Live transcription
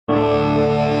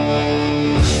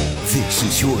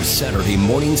This is your Saturday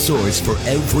morning source for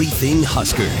everything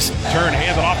Huskers. Turn,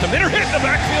 hand it off to Minter, hit in the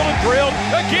backfield and drilled.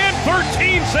 Again,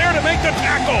 13's there to make the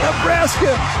tackle.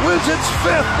 Nebraska wins its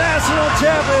 5th national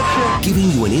championship. Giving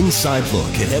you an inside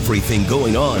look at everything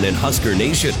going on in Husker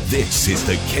Nation. This is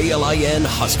the KLIN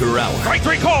Husker Hour. Strike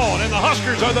three called, and the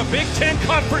Huskers are the Big Ten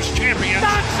Conference champions.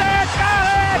 Johnson got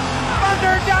it!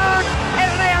 Underdog, and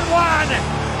then one!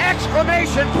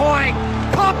 Exclamation point!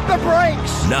 Pump the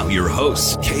brakes! Now your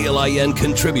hosts, KLIN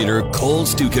contributor Cole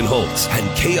Stukenholtz and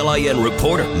KLIN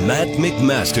reporter Matt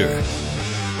McMaster.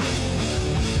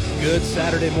 Good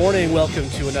Saturday morning. Welcome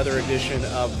to another edition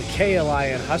of the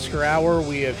KLIN Husker Hour.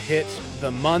 We have hit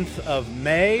the month of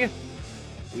May.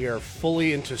 We are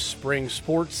fully into spring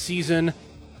sports season.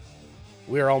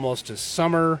 We are almost to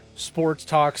summer sports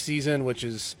talk season, which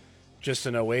is just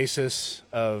an oasis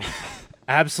of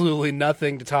absolutely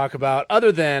nothing to talk about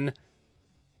other than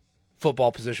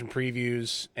football position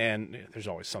previews, and there's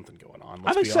always something going on.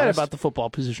 I'm excited about the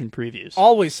football position previews.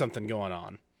 Always something going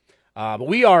on. But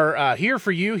we are here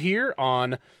for you here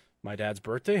on my dad's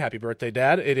birthday. Happy birthday,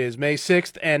 Dad. It is May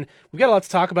 6th, and we've got a lot to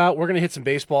talk about. We're going to hit some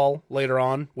baseball later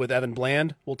on with Evan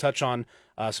Bland. We'll touch on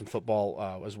some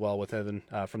football as well with Evan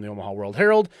from the Omaha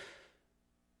World-Herald.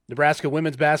 Nebraska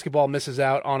women's basketball misses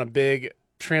out on a big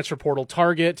transfer portal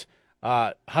target.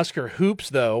 Husker hoops,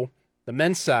 though, the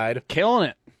men's side, killing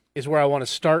it, is where I want to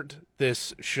start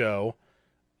this show.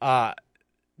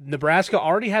 Nebraska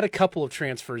already had a couple of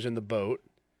transfers in the boat.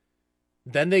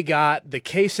 Then they got the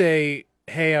Casey,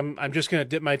 hey, I'm just going to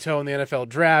dip my toe in the NFL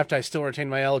draft. I still retain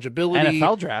my eligibility.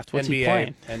 NFL draft? What's he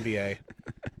playing? NBA.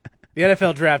 The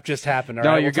NFL draft just happened. All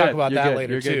right, we'll talk about that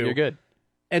later, too. You're good.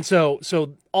 And so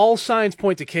all signs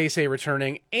point to Casey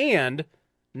returning, and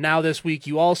now this week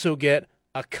you also get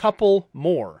a couple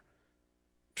more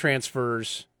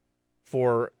transfers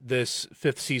for this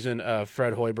 5th season of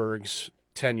Fred Hoiberg's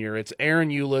tenure. It's Aaron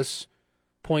Eulis,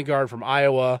 point guard from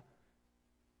Iowa,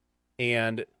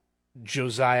 and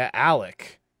Josiah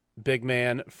Alec, big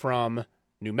man from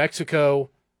New Mexico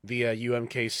via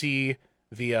UMKC,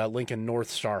 via Lincoln North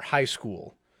Star High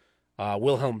School.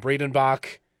 Wilhelm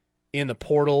Bredenbach in the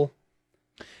portal.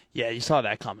 Yeah, you saw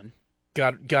that coming.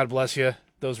 God bless you.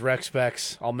 Those rec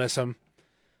specs, I'll miss them.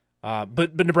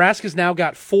 But Nebraska's now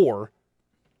got 4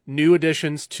 new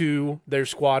additions to their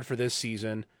squad for this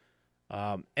season.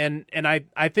 And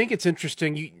I think it's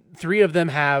interesting. 3 of them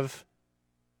have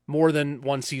more than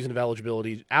one season of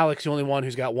eligibility. Alex, the only one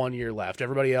who's got 1 year left.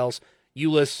 Everybody else,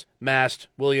 Eulis, Mast,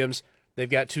 Williams, they've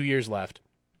got 2 years left.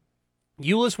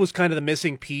 Eulis was kind of the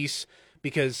missing piece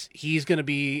because he's going to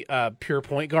be a pure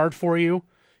point guard for you.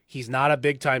 He's not a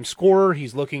big-time scorer.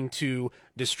 He's looking to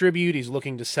distribute. He's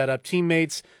looking to set up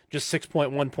teammates. Just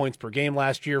 6.1 points per game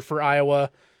last year for Iowa.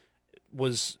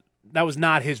 That was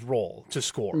not his role to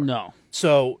score. No.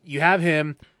 So you have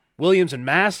him. Williams and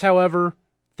Mast, however,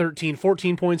 13,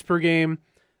 14 points per game.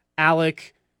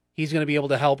 Alec, he's going to be able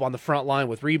to help on the front line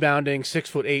with rebounding,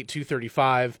 6'8",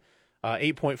 235,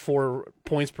 8.4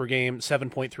 points per game,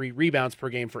 7.3 rebounds per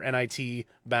game for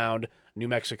NIT-bound New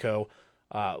Mexico.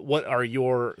 What are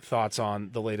your thoughts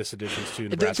on the latest additions to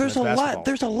Nebraska basketball?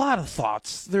 There's a lot of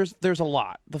thoughts. There's a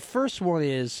lot. The first one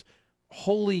is,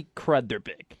 holy crud, they're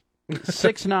big.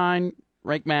 6'9",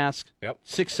 Rank Mask. Yep.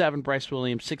 6'7", Bryce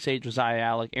Williams. 6'8", Josiah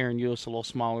Alec. Aaron Eulis, a little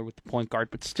smaller with the point guard,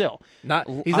 but still.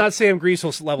 He's not Sam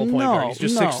Griesel's level point guard. He's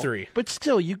just 6'3". But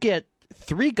still, you get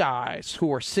 3 guys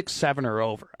who are 6'7" or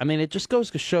over. I mean, it just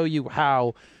goes to show you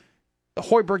how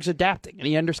Hoiberg's adapting, and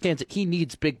he understands that he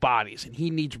needs big bodies, and he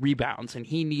needs rebounds, and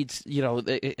he needs,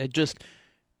 just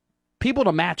people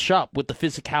to match up with the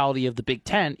physicality of the Big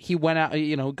Ten. He went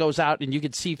out, goes out, and you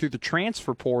can see through the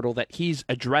transfer portal that he's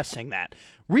addressing that.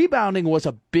 Rebounding was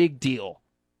a big deal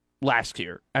last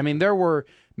year. I mean, there were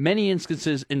many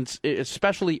instances,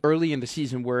 especially early in the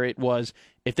season, where it was,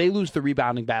 if they lose the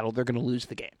rebounding battle, they're going to lose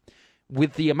the game.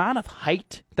 With the amount of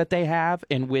height that they have,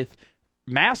 and with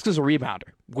Mask is a rebounder,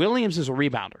 Williams is a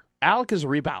rebounder, Alec is a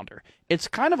rebounder, it's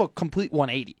kind of a complete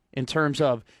 180 in terms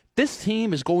of this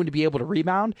team is going to be able to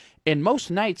rebound, and most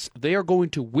nights they are going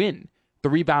to win the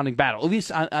rebounding battle, at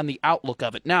least on the outlook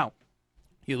of it. Now,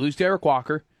 you lose Derek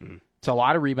Walker. It's a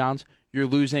lot of rebounds. You're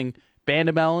losing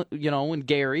Bandamel, and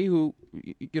Gary, who,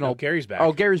 Gary's back.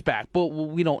 Oh, Gary's back, but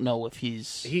we don't know if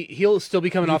he'll still be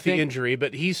coming off the injury,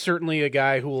 but he's certainly a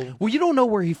guy who will. Well, you don't know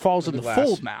where he falls in the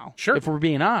fold now. Sure, if we're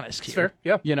being honest here. It's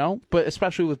fair, yeah. But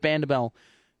especially with Bandamel,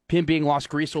 him being lost,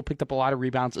 Griesel picked up a lot of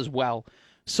rebounds as well.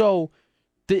 So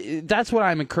that's what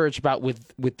I'm encouraged about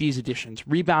with these additions.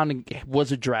 Rebounding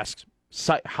was addressed.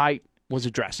 Height was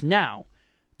addressed. Now,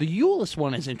 the Eulis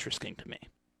one is interesting to me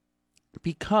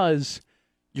because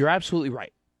you're absolutely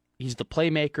right. He's the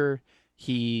playmaker.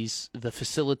 He's the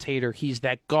facilitator. He's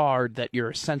that guard that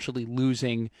you're essentially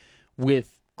losing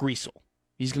with Greasel.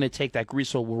 He's going to take that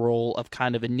Greasel role of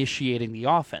kind of initiating the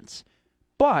offense.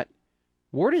 But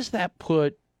where does that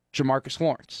put Jamarcus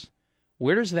Lawrence?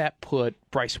 Where does that put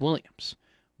Bryce Williams?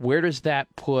 Where does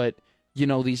that put,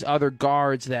 these other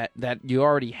guards that you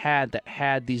already had that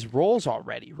had these roles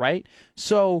already, right?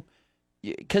 So,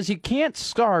 because you can't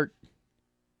start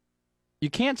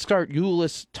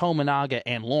Ulis, Tominaga,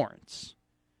 and Lawrence.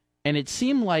 And it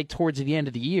seemed like towards the end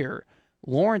of the year,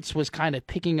 Lawrence was kind of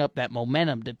picking up that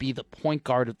momentum to be the point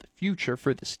guard of the future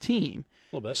for this team.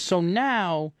 A little bit. So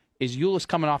now, is Ulis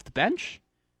coming off the bench?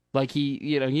 Like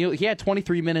he had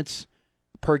 23 minutes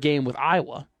per game with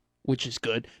Iowa, which is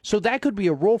good. So that could be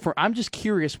a role for. I'm just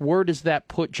curious, where does that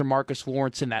put Jamarcus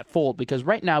Lawrence in that fold? Because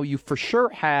right now you for sure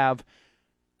have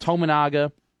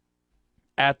Tominaga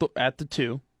at the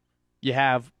 2. You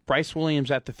have Bryce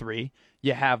Williams at the 3.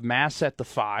 You have Mass at the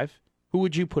 5. Who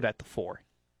would you put at the 4?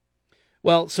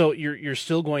 Well, so you're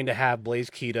still going to have Blaze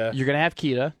Keita. You're going to have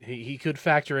Keita. He could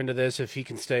factor into this if he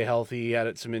can stay healthy. He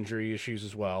had some injury issues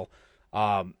as well.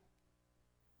 I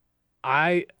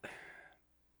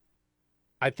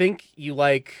think you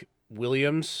like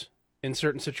Williams in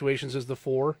certain situations as the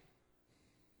 4.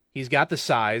 He's got the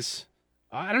size.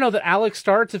 I don't know that Alex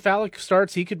starts. If Alex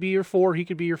starts, he could be your 4. He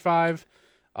could be your 5.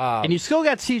 And you still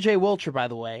got C.J. Wilcher, by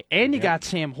the way, and you got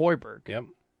Sam Hoiberg. Yep.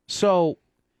 So,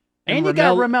 and you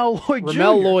got Ramel Lloyd Jr.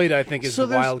 Ramel Lloyd, I think, is the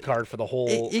wild card for the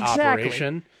whole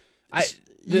operation.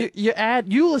 You add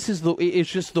Ulis is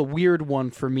just the weird one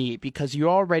for me because you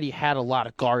already had a lot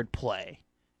of guard play,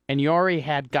 and you already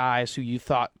had guys who you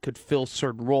thought could fill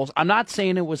certain roles. I'm not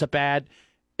saying it was a bad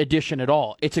addition at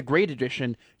all. It's a great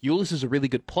addition. Ulis is a really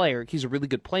good player. He's a really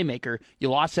good playmaker.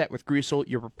 You lost that with Greasel.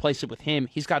 You replace it with him.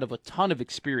 He's got a ton of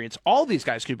experience. All these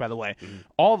guys do, by the way.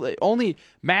 Only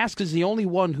Mask is the only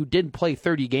one who didn't play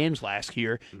 30 games last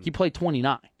year. He played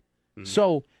 29.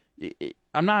 So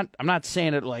I'm not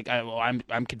saying it like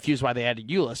I'm confused why they added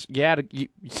Ulis. You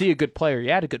see a good player. You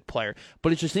add a good player.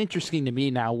 But it's just interesting to me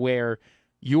now where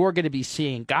you're going to be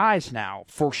seeing guys now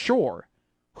for sure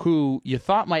who you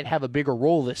thought might have a bigger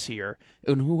role this year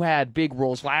and who had big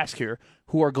roles last year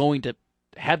who are going to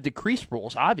have decreased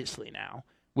roles, obviously, now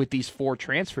with these 4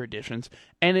 transfer additions.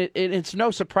 And it's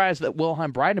no surprise that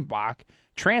Wilhelm Breidenbach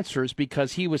transfers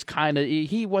because he wasn't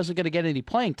going to get any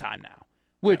playing time now,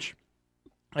 which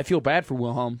I feel bad for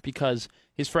Wilhelm because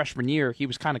his freshman year, he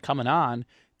was kind of coming on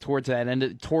towards that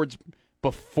end, towards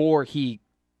before he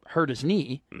hurt his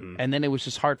knee, and then it was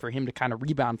just hard for him to kind of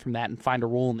rebound from that and find a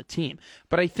role in the team.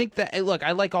 But I think that, look,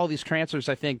 I like all these transfers.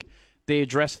 I think they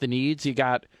address the needs. You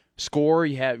got score,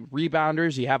 you have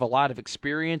rebounders, you have a lot of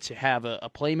experience, you have a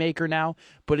playmaker now,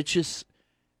 but it's just,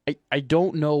 I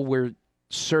don't know where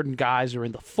certain guys are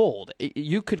in the fold.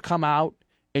 You could come out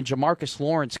and Jamarcus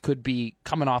Lawrence could be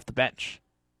coming off the bench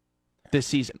this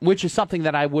season, which is something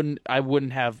that I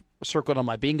wouldn't have circled on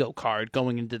my bingo card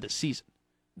going into this season.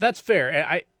 That's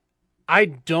fair. I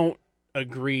don't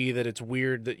agree that it's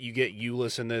weird that you get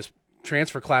Ulis in this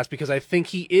transfer class because I think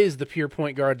he is the pure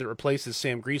point guard that replaces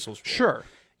Sam Griesel's role. Sure.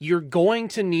 You're going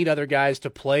to need other guys to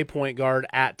play point guard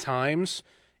at times.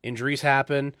 Injuries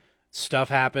happen, stuff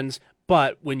happens,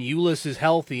 but when Ulis is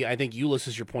healthy, I think Ulis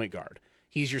is your point guard.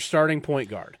 He's your starting point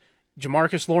guard.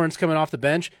 Jamarcus Lawrence coming off the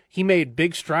bench, he made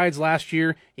big strides last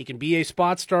year. He can be a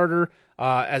spot starter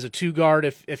as a 2 guard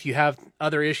if you have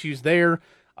other issues there.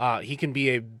 He can be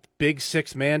a big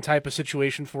 6-man type of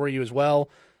situation for you as well.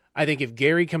 I think if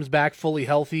Gary comes back fully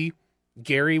healthy,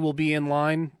 Gary will be in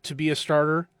line to be a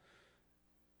starter.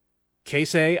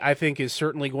 Casey, I think, is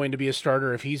certainly going to be a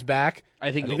starter if he's back.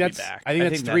 I think he'll be back. I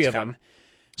think that's 3 of them.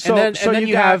 So and then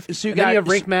you have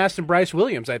Rick Mast and Bryce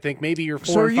Williams. I think maybe you're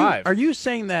 4 and 5. Are you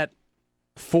saying that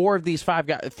 4 of these 5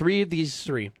 guys, 3 of these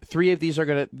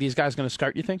these guys gonna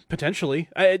start? You think potentially?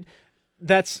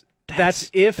 That's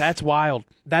wild.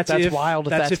 That's wild.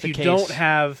 If you don't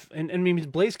have, and I mean,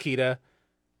 Blaze Keita,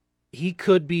 he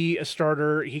could be a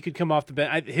starter. He could come off the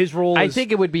bench. His role I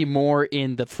think it would be more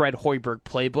in the Fred Hoiberg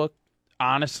playbook,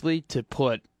 honestly, to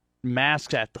put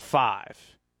Mask at the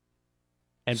 5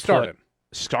 and start him.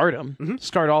 Mm-hmm.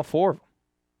 Start all 4 of them.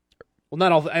 Well,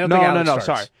 not all. I don't think Alex starts.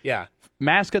 Sorry. Yeah.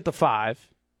 Mask at the 5,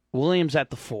 Williams at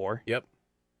the 4. Yep.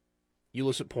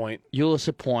 Ulis at point.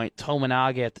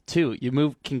 Tominaga at the 2. You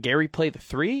move. Can Gary play the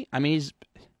 3? I mean, he's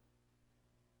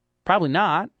probably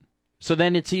not. So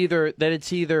then it's either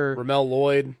Ramel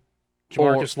Lloyd,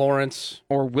 Jamarcus Lawrence,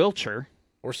 or Wilcher,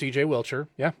 or C.J. Wilcher.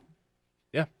 Yeah.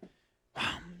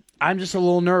 I'm just a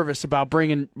little nervous about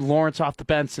bringing Lawrence off the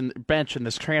bench in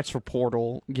this transfer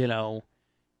portal.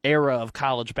 era of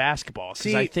college basketball.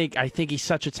 Because I think he's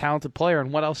such a talented player.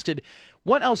 And what else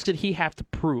did he have to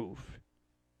prove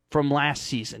from last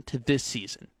season to this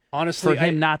season? Honestly, for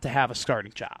him not to have a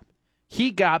starting job.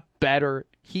 He got better.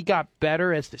 He got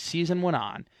better as the season went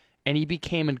on, and he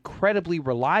became incredibly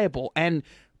reliable. And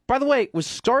by the way, was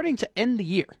starting to end the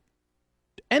year.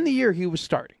 End the year, he was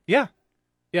starting. Yeah.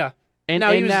 And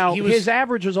now his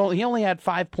average was he only had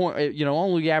 5 points.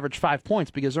 Only averaged 5 points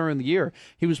because early in the year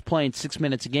he was playing 6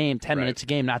 minutes a game, 10 minutes a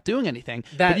game, not doing anything.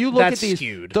 But you look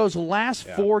at those last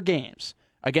 4 games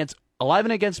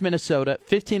 11 against Minnesota,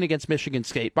 15 against Michigan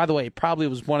State. By the way, probably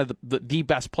was one of the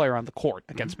best player on the court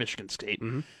against Michigan State.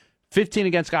 15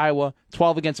 against Iowa,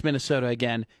 12 against Minnesota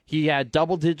again. He had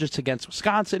double digits against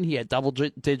Wisconsin. He had double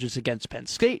digits against Penn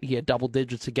State. He had double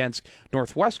digits against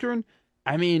Northwestern.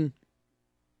 I mean,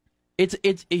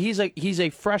 he's a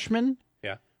freshman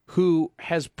who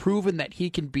has proven that he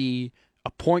can be a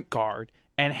point guard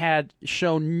and had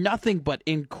shown nothing but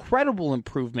incredible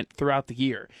improvement throughout the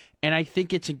year. And I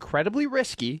think it's incredibly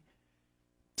risky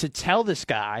to tell this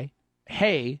guy,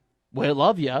 hey, we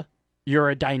love you. You're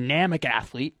a dynamic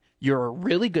athlete. You're a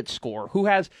really good scorer.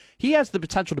 He has the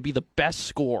potential to be the best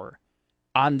scorer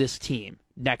on this team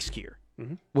next year,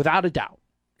 without a doubt.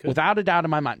 Good. Without a doubt in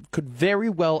my mind. Could very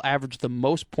well average the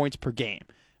most points per game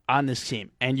on this team.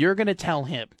 And you're going to tell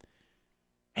him,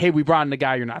 hey, we brought in a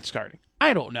guy you're not starting.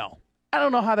 I don't know. I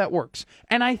don't know how that works.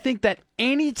 And I think that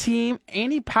any team,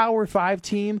 any Power 5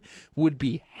 team would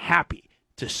be happy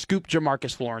to scoop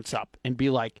Jamarcus Lawrence up and be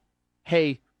like,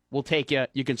 hey, we'll take you.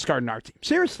 You can start in our team.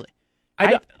 Seriously.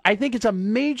 I think it's a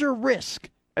major risk.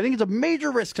 I think it's a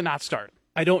major risk to not start.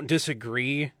 I don't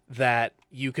disagree that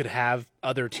you could have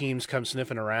other teams come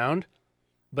sniffing around.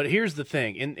 But here's the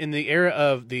thing. In the era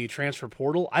of the transfer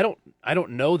portal, I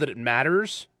don't know that it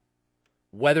matters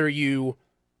whether you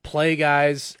play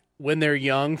guys when they're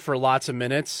young for lots of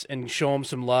minutes and show them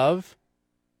some love.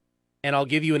 And I'll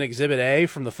give you an Exhibit A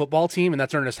from the football team, and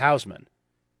that's Ernest Hausman.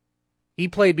 He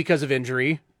played because of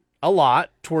injury a lot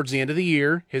towards the end of the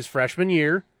year, his freshman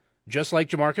year, just like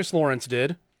Jamarcus Lawrence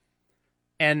did.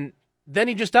 And then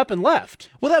he just up and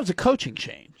left. Well, that was a coaching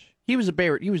change. He was a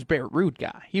Barrett Ruud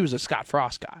guy. He was a Scott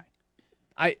Frost guy.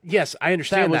 I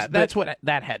understand that. That's what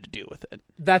that had to do with it.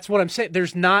 That's what I'm saying.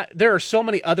 There are so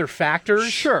many other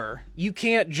factors. Sure. You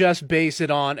can't just base it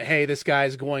on, hey, this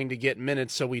guy's going to get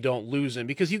minutes so we don't lose him,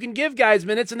 because you can give guys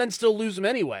minutes and then still lose them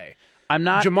anyway.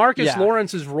 Jamarcus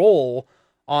Lawrence's role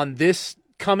on this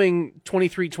coming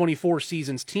 23-24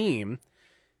 season's team,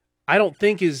 I don't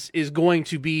think is going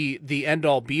to be the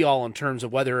end-all, be-all in terms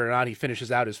of whether or not he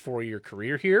finishes out his 4-year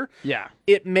career here. Yeah.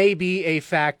 It may be a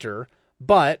factor,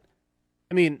 but,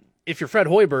 I mean, if you're Fred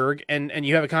Hoiberg and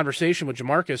you have a conversation with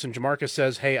Jamarcus and Jamarcus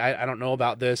says, hey, I don't know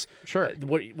about this. Sure.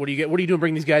 What are you doing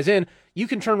bringing these guys in? You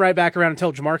can turn right back around and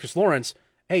tell Jamarcus Lawrence,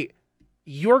 hey,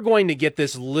 you're going to get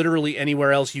this literally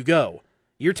anywhere else you go.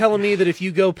 You're telling me that if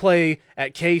you go play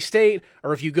at K-State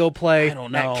or if you go play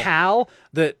at Cal,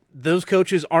 that those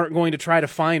coaches aren't going to try to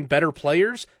find better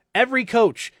players? Every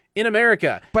coach in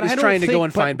America is trying to go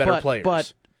and find better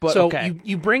players. So okay.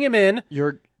 you bring him in.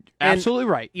 You're absolutely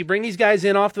right. You bring these guys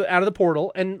in out of the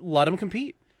portal and let them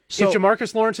compete. So, if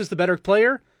Jamarcus Lawrence is the better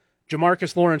player,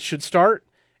 Jamarcus Lawrence should start.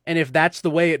 And if that's the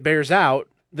way it bears out,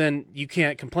 then you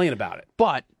can't complain about it.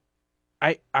 But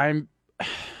let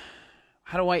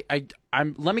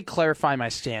me clarify my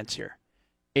stance here.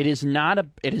 It is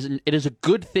a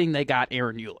good thing they got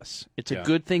Aaron Eulis. It's a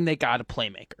good thing they got a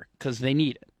playmaker because they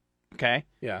need it. Okay?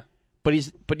 Yeah.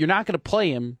 But you're not going to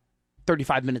play him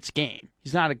 35 minutes a game.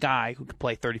 He's not a guy who can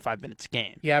play 35 minutes a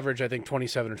game. He averaged, I think,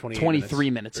 27 or 28 23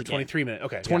 minutes a game. 23 minutes.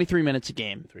 Okay. 23 minutes a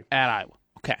game at Iowa.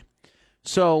 Okay.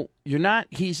 So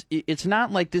it's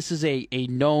not like this is a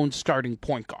known starting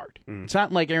point guard. It's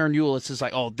not like Aaron Eulis is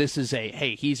like, oh,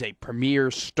 he's a premier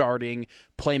starting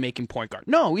playmaking point guard.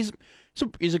 No, he's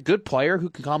a good player who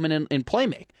can come in and play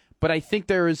make. But I think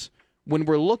when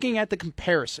we're looking at the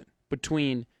comparison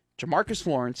between Jamarcus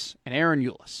Lawrence and Aaron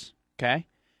Eulis, okay,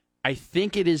 I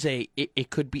think it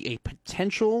could be a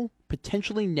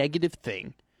potentially negative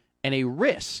thing and a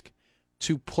risk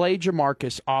to play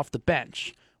Jamarcus off the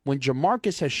bench when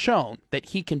Jamarcus has shown that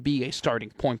he can be a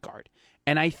starting point guard.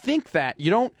 And I think that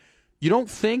you don't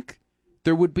think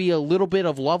there would be a little bit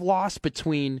of love lost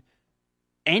between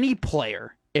any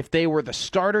player if they were the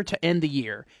starter to end the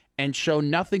year and show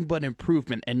nothing but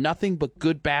improvement and nothing but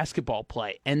good basketball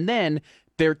play, and then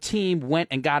their team went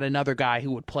and got another guy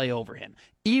who would play over him,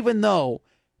 even though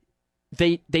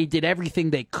they did everything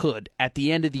they could at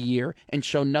the end of the year and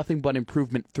show nothing but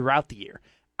improvement throughout the year.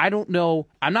 I don't know.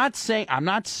 I'm not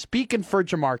speaking for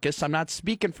Jamarcus. I'm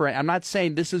not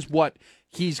saying this is what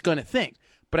he's going to think.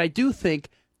 But I do think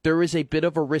there is a bit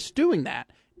of a risk doing that,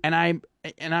 and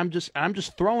I'm just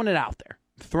throwing it out there,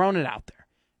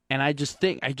 and I just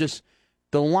think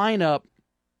the lineup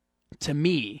to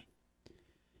me,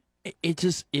 it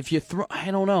just if you throw,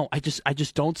 I don't know, I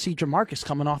just don't see Jamarcus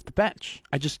coming off the bench.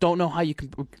 I just don't know how you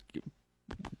can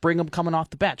bring him coming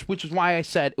off the bench, which is why I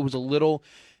said it was a little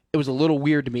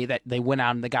weird to me that they went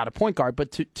out and they got a point guard.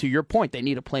 But to your point, they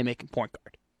need a playmaking point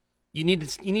guard. You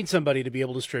need somebody to be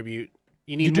able to distribute.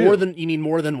 You need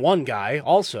more than one guy.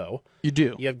 Also, you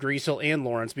do. You have Greasel and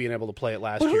Lawrence being able to play it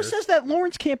last year. But who says that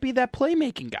Lawrence can't be that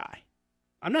playmaking guy?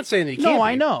 I'm not saying that he can't. No,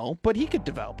 I know, but he could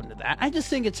develop into that. I just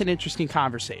think it's an interesting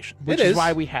conversation, which is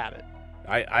why we had it.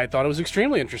 I thought it was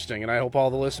extremely interesting, and I hope all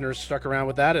the listeners stuck around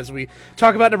with that as we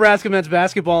talk about Nebraska men's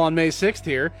basketball on May 6th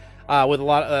here, with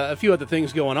a few other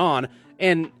things going on,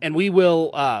 and we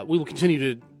will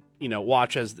continue to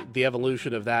watch as the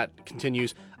evolution of that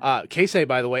continues. Casey,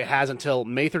 by the way, has until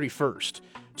May 31st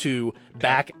to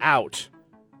back out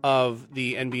of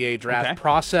the NBA draft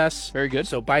process. Very good.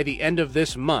 So by the end of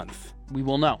this month, we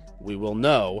will know. We will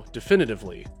know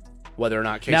definitively whether or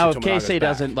not Casey now, if Tomonaga's Casey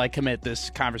back. doesn't commit, this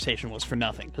conversation was for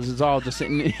nothing because it's all just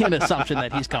an assumption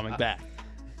that he's coming back.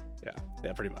 Yeah,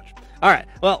 pretty much. All right.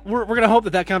 Well, we're going to hope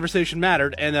that conversation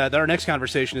mattered, and that our next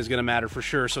conversation is going to matter for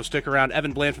sure. So stick around.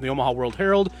 Evan Bland from the Omaha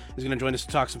World-Herald is going to join us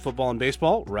to talk some football and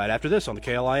baseball right after this on the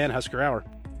KLIN Husker Hour.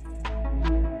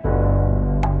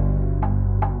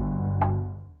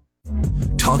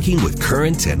 Talking with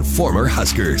current and former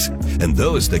Huskers and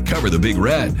those that cover the Big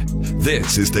Red.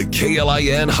 This is the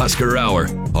KLIN Husker Hour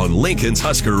on Lincoln's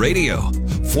Husker Radio,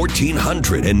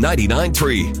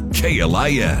 1499.3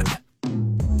 KLIN.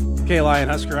 KLIN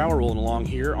Husker Hour rolling along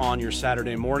here on your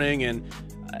Saturday morning, and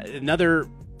another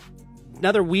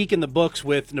week in the books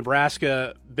with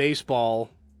Nebraska baseball,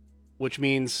 which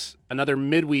means another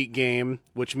midweek game,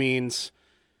 which means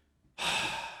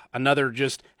another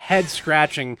just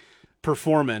head-scratching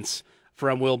performance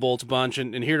from Will Bolt's bunch.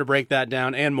 And here to break that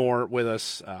down and more with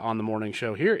us on the morning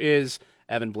show, here is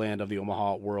Evan Bland of the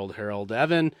Omaha World-Herald.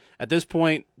 Evan, at this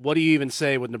point, what do you even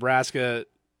say with Nebraska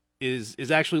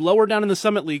is actually lower down in the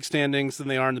Summit League standings than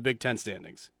they are in the Big Ten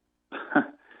standings?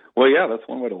 Well, yeah, that's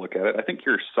one way to look at it. I think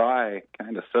your sigh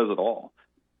kind of says it all.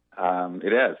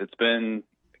 It has. It's been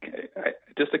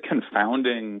just a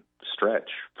confounding stretch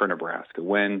for Nebraska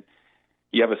when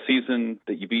you have a season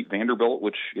that you beat Vanderbilt,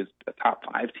 which is a top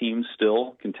 5 team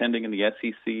still contending in the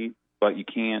SEC, but you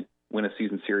can't win a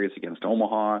season series against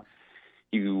Omaha.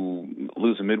 You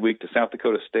lose a midweek to South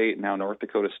Dakota State, now North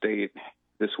Dakota State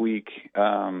this week.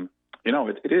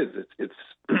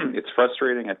 It's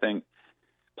frustrating. I think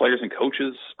players and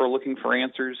coaches are looking for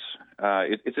answers.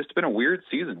 It's just been a weird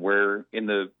season where in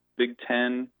the Big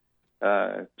Ten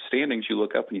standings, you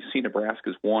look up and you see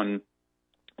Nebraska's won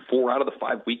 4 out of the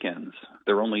 5 weekends.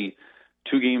 They're only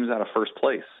 2 games out of first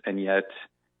place, and yet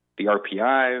the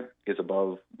RPI is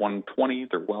above 120.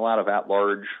 They're well out of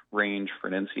at-large range for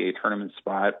an NCAA tournament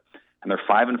spot, and they're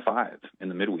 5-5 in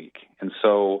the midweek. And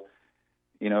so,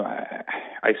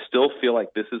 I still feel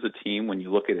like this is a team, when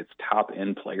you look at its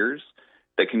top-end players,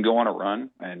 that can go on a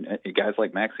run. And guys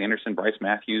like Max Anderson, Bryce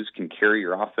Matthews can carry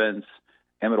your offense.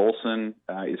 Emmett Olson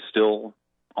is still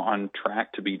on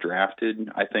track to be drafted,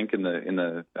 I think, in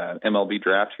the MLB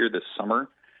draft here this summer.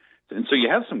 And so you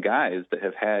have some guys that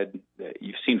have had,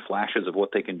 you've seen flashes of what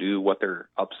they can do, what their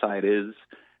upside is,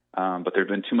 but there have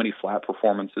been too many flat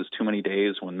performances, too many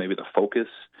days when maybe the focus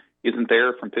isn't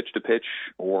there from pitch to pitch,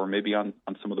 or maybe on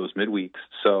some of those midweeks.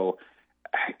 So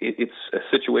it's a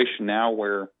situation now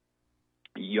where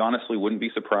you honestly wouldn't be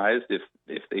surprised if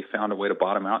they found a way to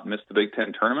bottom out and miss the Big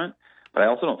Ten tournament. But I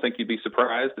also don't think you'd be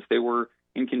surprised if they were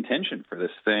in contention for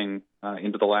this thing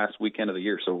into the last weekend of the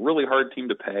year. So really hard team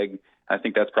to peg. I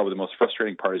think that's probably the most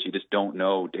frustrating part, is you just don't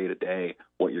know day to day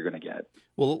what you're going to get.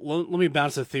 Well, let me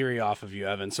bounce a theory off of you,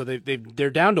 Evan. So they're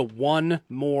down to one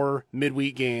more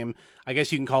midweek game. I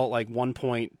guess you can call it like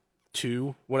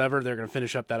 1.2, whatever. They're going to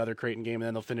finish up that other Creighton game, and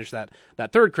then they'll finish that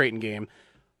third Creighton game.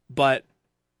 But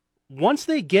once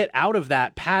they get out of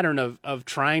that pattern of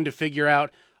trying to figure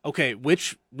out, okay,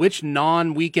 which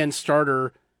non-weekend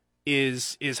starter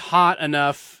is hot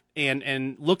enough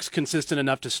and looks consistent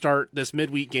enough to start this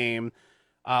midweek game,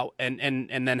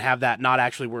 and then have that not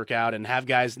actually work out, and have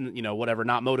guys, whatever,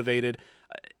 not motivated.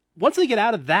 Once they get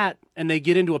out of that and they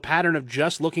get into a pattern of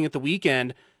just looking at the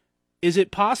weekend, is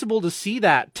it possible to see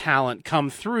that talent come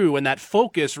through and that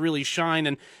focus really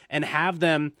shine and have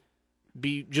them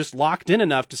be just locked in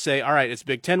enough to say, all right, it's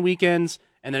Big Ten weekends,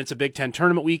 and then it's a Big Ten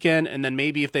tournament weekend, and then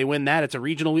maybe if they win that, it's a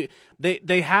regional week.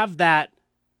 They have that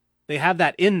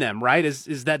in them, right?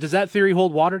 Does that theory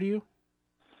hold water to you?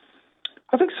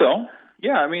 I think so.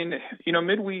 Yeah, I mean,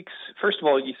 midweeks, first of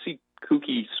all, you see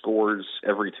kooky scores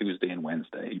every Tuesday and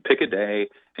Wednesday. You pick a day,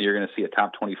 and you're going to see a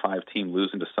top 25 team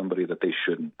losing to somebody that they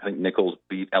shouldn't. I think Nichols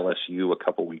beat LSU a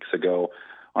couple weeks ago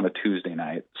on a Tuesday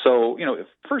night. So,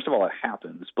 first of all, it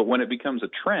happens. But when it becomes a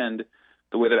trend,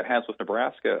 the way that it has with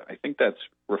Nebraska, I think that's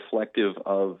reflective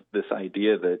of this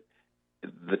idea that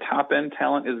the top-end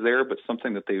talent is there, but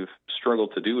something that they've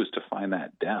struggled to do is to find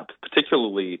that depth,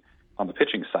 particularly on the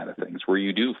pitching side of things, where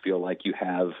you do feel like you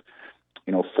have,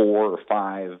 4 or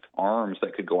 5 arms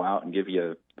that could go out and give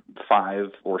you 5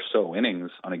 or so innings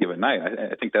on a given night.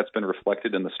 I think that's been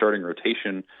reflected in the starting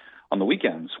rotation on the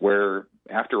weekends, where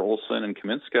after Olsen and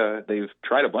Kaminska, they've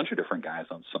tried a bunch of different guys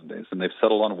on Sundays, and they've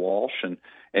settled on Walsh, and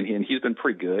he's been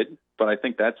pretty good. But I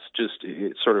think that's just,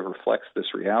 it sort of reflects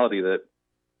this reality that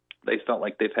they felt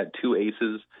like they've had 2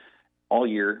 aces all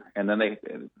year, and then they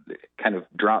kind of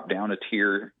drop down a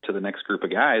tier to the next group of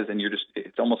guys, and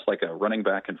it's almost like a running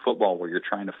back in football where you're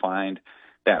trying to find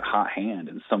that hot hand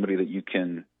and somebody that you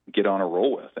can get on a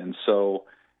roll with. And so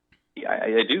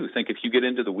I do think if you get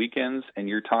into the weekends and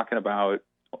you're talking about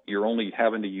you're only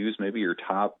having to use maybe your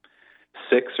top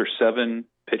 6 or 7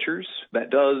 pitchers, that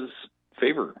does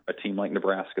favor a team like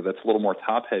Nebraska that's a little more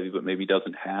top heavy, but maybe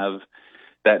doesn't have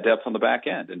that depth on the back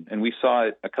end. And we saw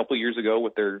it a couple of years ago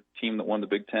with their team that won the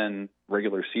Big Ten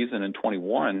regular season in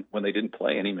 21 when they didn't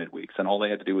play any midweeks, and all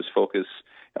they had to do was focus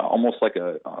almost like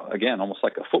a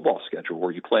football schedule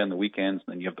where you play on the weekends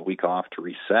and then you have the week off to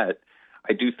reset.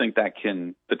 I do think that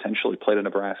can potentially play to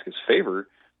Nebraska's favor.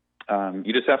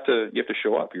 You have to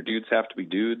show up. Your dudes have to be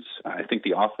dudes. I think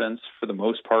the offense, for the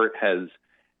most part, has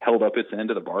held up its end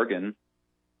of the bargain.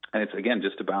 And it's, again,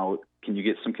 just about, can you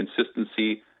get some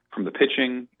consistency from the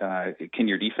pitching? Can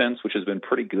your defense, which has been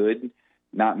pretty good,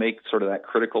 not make sort of that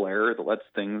critical error that lets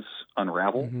things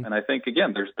unravel? Mm-hmm. And I think,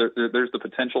 again, there's the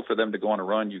potential for them to go on a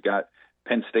run. You've got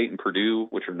Penn State and Purdue,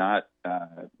 which are not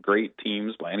great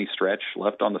teams by any stretch,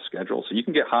 left on the schedule. So you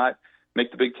can get hot,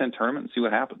 make the Big Ten tournament, and see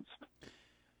what happens.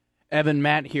 Evan,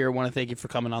 Matt here. I want to thank you for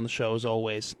coming on the show as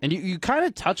always. And you kind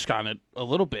of touched on it a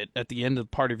little bit at the end of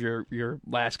part of your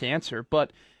last answer,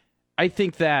 but I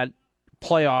think that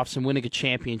playoffs and winning a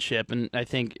championship, and I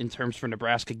think in terms for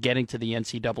Nebraska getting to the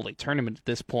NCAA tournament at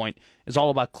this point, is all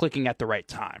about clicking at the right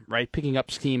time, right? Picking up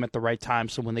steam at the right time,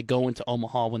 so when they go into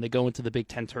Omaha, when they go into the Big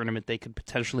Ten tournament, they could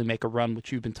potentially make a run,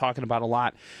 which you've been talking about a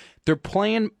lot. They're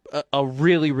playing a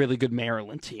really, really good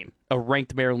Maryland team, a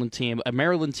ranked Maryland team, a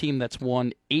Maryland team that's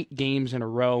won 8 games in a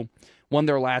row, won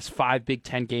their last 5 Big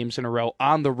Ten games in a row,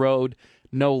 on the road,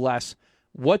 no less.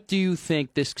 What do you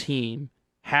think this team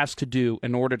has to do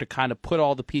in order to kind of put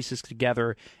all the pieces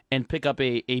together and pick up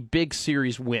a big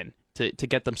series win to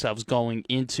get themselves going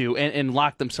into and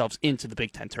lock themselves into the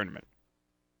Big Ten tournament?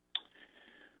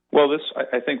 Well,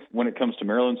 I think when it comes to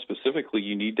Maryland specifically,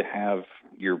 you need to have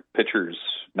your pitchers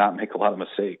not make a lot of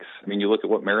mistakes. I mean, you look at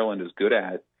what Maryland is good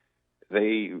at.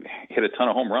 They hit a ton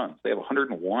of home runs. They have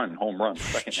 101 home runs,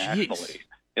 second nationally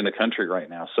in the country right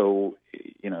now. So,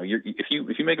 if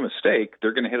you make a mistake,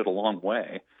 they're going to hit it a long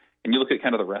way. And you look at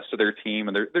kind of the rest of their team,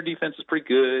 and their defense is pretty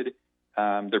good.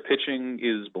 Their pitching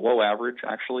is below average,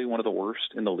 actually one of the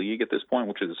worst in the league at this point,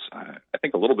 which is, I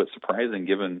think, a little bit surprising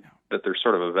given that they're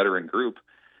sort of a veteran group.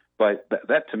 But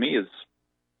that to me, is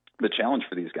the challenge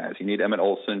for these guys. You need Emmett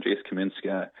Olsen, Jace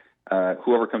Kaminska,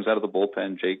 whoever comes out of the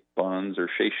bullpen, Jake Buns or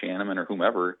Shea Shanneman or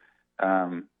whomever,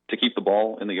 to keep the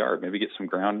ball in the yard, maybe get some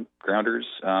grounders.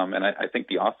 And I think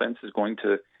the offense is going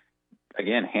to,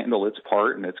 again, handle its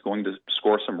part, and it's going to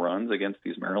score some runs against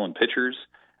these Maryland pitchers.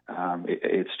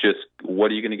 It's just,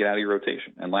 what are you going to get out of your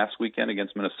rotation? And last weekend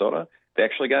against Minnesota, they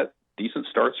actually got decent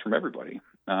starts from everybody.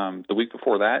 The week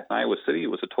before that, in Iowa City, it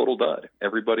was a total dud.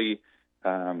 Everybody,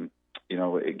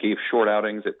 it gave short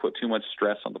outings. It put too much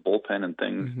stress on the bullpen, and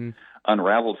things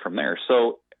unraveled from there.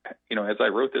 So, as I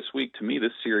wrote this week, to me,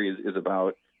 this series is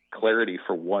about clarity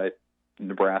for what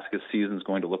Nebraska's season is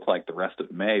going to look like the rest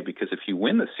of May, because if you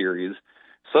win the series,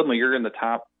 suddenly you're in the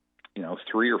top,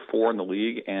 3 or 4 in the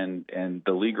league, and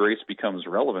the league race becomes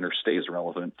relevant or stays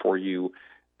relevant for you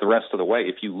the rest of the way.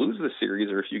 If you lose the series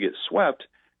or if you get swept,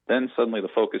 then suddenly the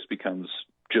focus becomes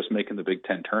just making the Big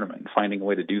Ten tournament and finding a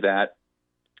way to do that.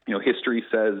 History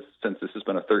says, since this has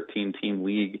been a 13-team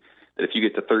league, that if you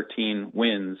get to 13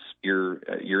 wins, you're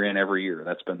in every year.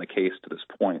 That's been the case to this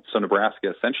point. So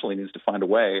Nebraska essentially needs to find a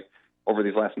way over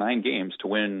these last 9 games to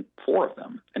win 4 of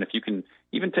them. And if you can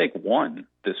even take 1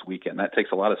 this weekend, that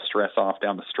takes a lot of stress off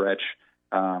down the stretch,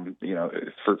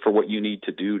 for what you need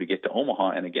to do to get to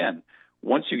Omaha. And again,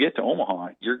 once you get to Omaha,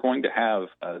 you're going to have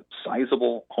a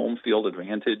sizable home field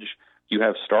advantage. You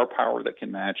have star power that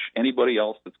can match anybody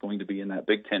else that's going to be in that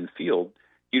Big Ten field.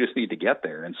 You just need to get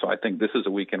there. And so I think this is a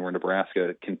weekend where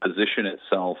Nebraska can position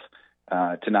itself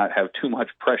to not have too much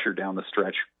pressure down the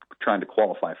stretch trying to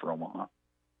qualify for Omaha. I'm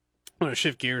going to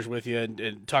shift gears with you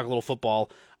and talk a little football.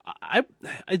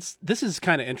 This is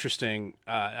kind of interesting.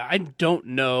 I don't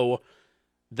know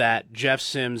that Jeff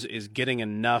Sims is getting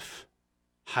enough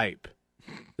hype.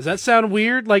 Does that sound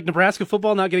weird? Like Nebraska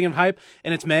football not getting him hype,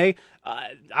 and it's May.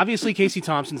 Obviously, Casey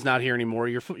Thompson's not here anymore.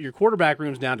 Your quarterback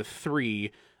room's down to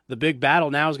 3. The big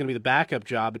battle now is going to be the backup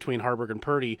job between Hoiberg and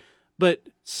Purdy. But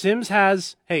Sims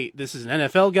has, hey, this is an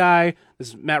NFL guy. This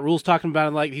is Matt Rule's talking about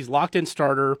it like he's locked in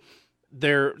starter.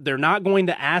 They're not going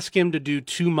to ask him to do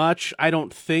too much, I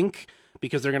don't think,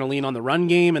 because they're going to lean on the run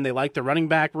game, and they like the running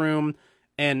back room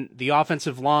and the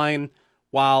offensive line,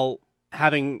 while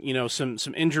having some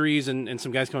injuries and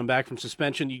some guys coming back from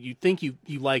suspension. You think you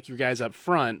like your guys up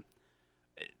front.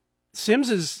 Sims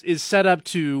is set up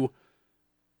to.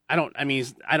 I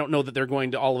don't know that they're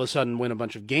going to all of a sudden win a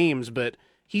bunch of games, but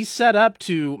he's set up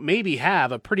to maybe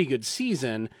have a pretty good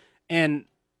season, and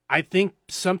I think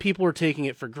some people are taking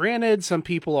it for granted. Some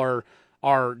people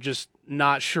are just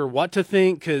not sure what to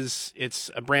think because it's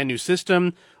a brand new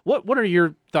system. What are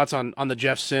your thoughts on the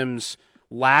Jeff Sims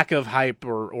lack of hype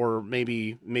or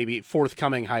maybe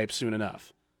forthcoming hype soon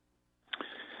enough?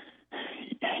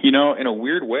 In a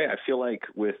weird way, I feel like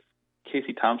with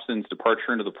Casey Thompson's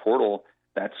departure into the portal,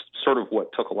 that's sort of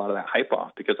what took a lot of that hype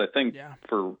off, because I think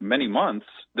for many months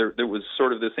there was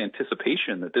sort of this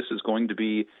anticipation that this is going to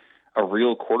be a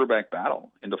real quarterback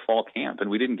battle into fall camp. And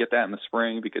we didn't get that in the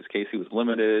spring because Casey was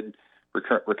limited,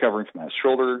 recovering from that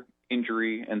shoulder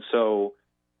injury. And so,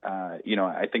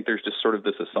 I think there's just sort of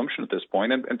this assumption at this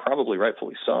point, and probably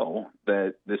rightfully so,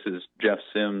 that this is Jeff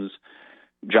Sims'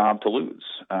 job to lose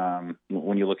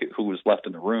when you look at who was left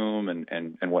in the room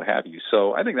and what have you.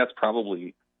 So I think that's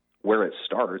probably where it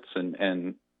starts.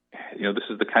 And this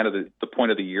is the kind of the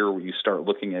point of the year where you start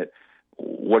looking at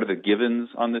what are the givens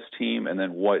on this team and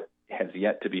then what has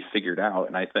yet to be figured out.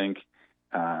 And I think,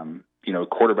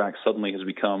 quarterback suddenly has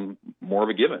become more of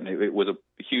a given. It was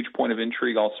a huge point of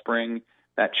intrigue all spring.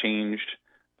 That changed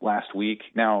last week.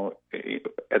 Now,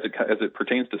 as it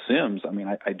pertains to Sims,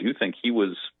 I do think he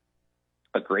was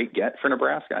a great get for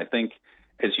Nebraska. I think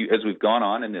as we've gone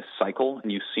on in this cycle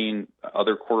and you've seen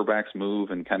other quarterbacks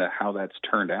move and kind of how that's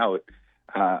turned out,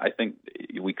 I think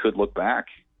we could look back,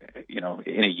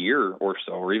 in a year or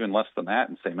so, or even less than that,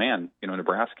 and say, man,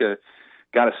 Nebraska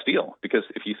got a steal. Because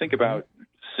if you think about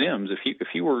Sims, if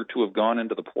he were to have gone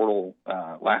into the portal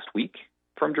last week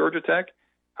from Georgia Tech,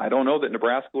 I don't know that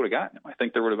Nebraska would have gotten him. I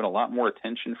think there would have been a lot more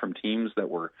attention from teams that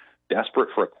were desperate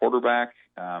for a quarterback,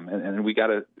 and we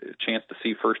got a chance to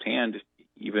see firsthand,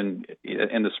 even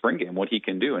in the spring game, what he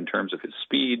can do in terms of his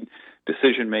speed,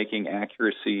 decision-making,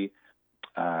 accuracy.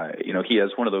 He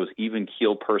has one of those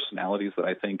even-keeled personalities that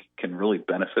I think can really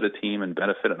benefit a team and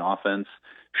benefit an offense.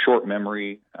 Short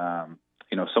memory,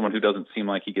 someone who doesn't seem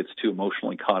like he gets too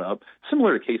emotionally caught up.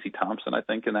 Similar to Casey Thompson, I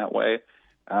think, in that way.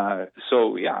 I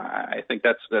think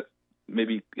that's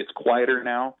maybe it's quieter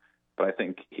now, but I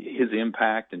think his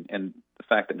impact and the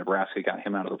fact that Nebraska got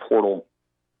him out of the portal,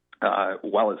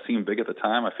 while it seemed big at the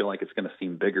time, I feel like it's going to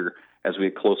seem bigger as we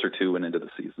get closer to and into the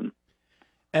season.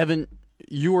 Evan,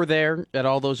 you were there at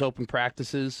all those open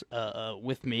practices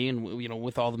with me and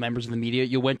with all the members of the media.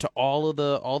 You went to all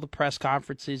the press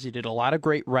conferences. You did a lot of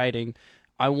great writing.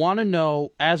 I want to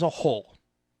know, as a whole,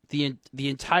 the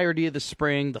entirety of the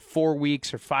spring, the 4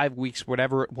 weeks or 5 weeks,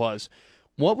 whatever it was,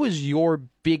 what was your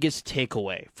biggest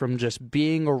takeaway from just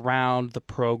being around the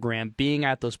program, being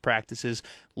at those practices,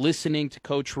 listening to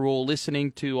Coach Rule,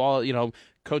 listening to all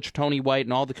Coach Tony White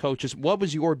and all the coaches? What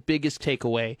was your biggest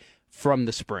takeaway from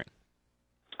the spring?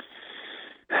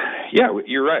 Yeah,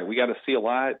 you're right. We got to see a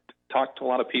lot, talk to a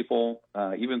lot of people,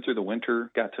 even through the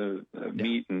winter, got to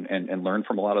meet and learn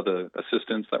from a lot of the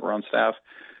assistants that were on staff.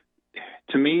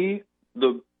 To me,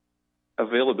 the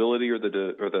availability or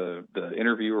the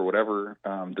interview or whatever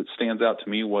that stands out to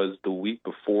me was the week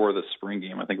before the spring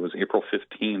game. I think it was April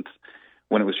 15th,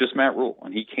 when it was just Matt Rule,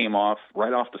 and he came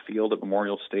right off the field at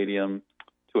Memorial Stadium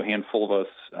to a handful of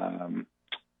us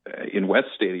in West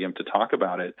Stadium to talk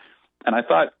about it. And I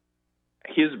thought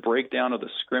his breakdown of the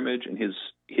scrimmage and his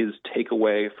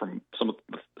takeaway from some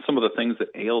of the things that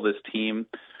ail this team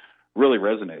really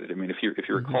resonated. I mean, if you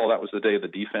recall, that was the day the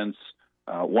defense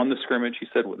won the scrimmage. He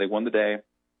said they won the day,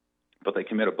 but they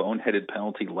commit a boneheaded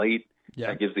penalty late. Yeah.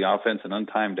 That gives the offense an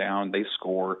untimed down. They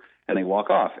score and they walk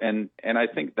off. And I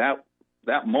think that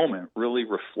moment really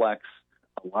reflects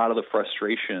a lot of the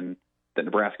frustration that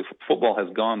Nebraska football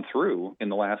has gone through in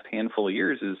the last handful of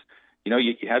years. Is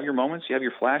you have your moments, you have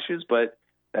your flashes, but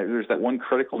there's that one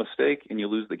critical mistake and you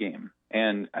lose the game.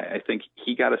 And I think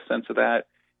he got a sense of that.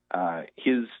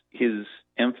 His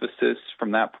emphasis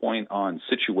from that point on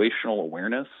situational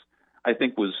awareness, I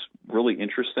think, was really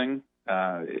interesting.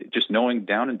 Just knowing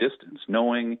down and distance,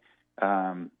 knowing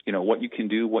what you can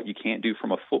do, what you can't do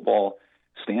from a football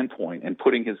standpoint, and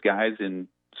putting his guys in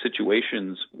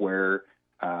situations where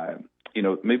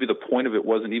maybe the point of it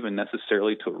wasn't even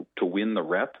necessarily to win the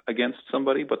rep against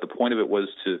somebody, but the point of it was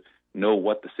to know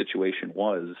what the situation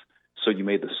was, so you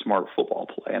made the smart football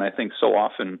play. And I think so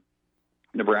often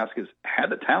Nebraska's had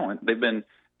the talent. They've been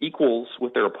equals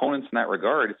with their opponents in that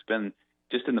regard. It's been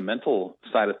just in the mental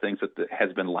side of things that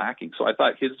has been lacking. So I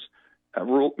thought his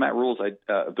Matt Rule's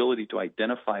ability to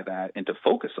identify that and to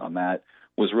focus on that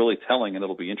was really telling, and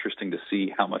it'll be interesting to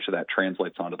see how much of that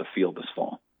translates onto the field this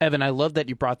fall. Evan, I love that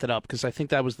you brought that up, because I think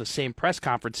that was the same press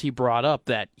conference he brought up,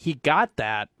 that he got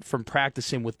that from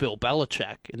practicing with Bill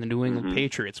Belichick in the New England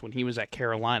Patriots when he was at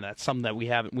Carolina. That's something that we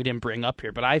didn't bring up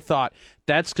here, but I thought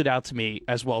that stood out to me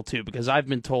as well too, because I've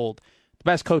been told the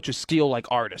best coaches steal like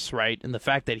artists, right? And the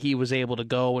fact that he was able to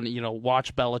go and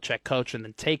watch Belichick coach and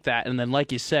then take that and then,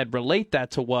 like you said, relate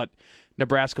that to what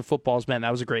Nebraska football's been.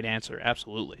 That was a great answer.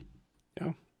 Absolutely.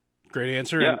 Yeah. Great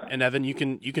answer. Yeah. And Evan, you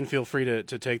can feel free to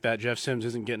take that Jeff Sims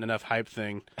isn't getting enough hype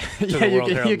thing to Yeah, the World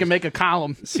Herald. you can make a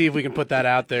column. See if we can put that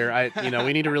out there.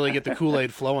 We need to really get the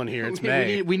Kool-Aid flowing here. It's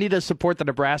May. We need to support the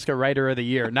Nebraska Writer of the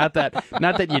Year. Not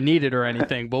that you need it or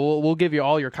anything, but we'll give you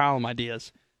all your column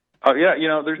ideas. Oh,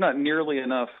 yeah, there's not nearly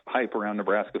enough hype around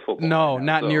Nebraska football. No, right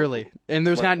now, not nearly. And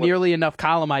there's not nearly enough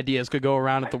column ideas could go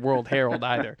around at the World-Herald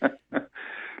either.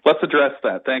 Let's address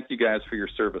that. Thank you guys for your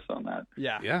service on that.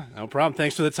 Yeah, no problem.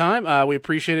 Thanks for the time. We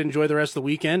appreciate it. Enjoy the rest of the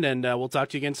weekend, and we'll talk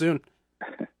to you again soon.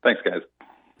 Thanks, guys.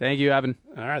 Thank you, Evan.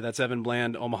 All right, that's Evan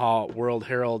Bland, Omaha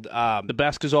World-Herald. The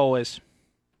best as always.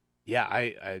 Yeah,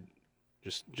 I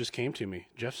just came to me.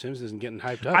 Jeff Sims isn't getting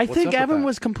hyped up. I What's think up with Evan that?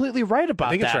 was completely right about I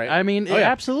think that. it's right. I mean, Oh,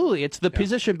 yeah. absolutely. It's the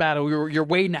position battle. You're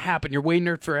waiting to happen. You're waiting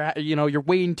you're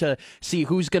waiting to see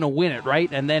who's going to win it, right?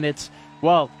 And then it's,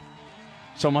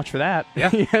 so much for that. Yeah.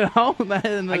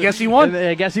 I guess he won.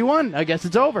 I guess he won. I guess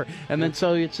it's over. And then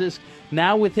so it's just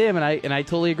now with him, and I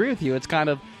totally agree with you. It's kind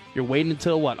of you're waiting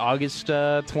until August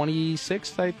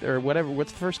 26th or whatever.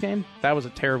 What's the first game? That was a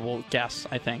terrible guess,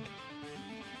 I think.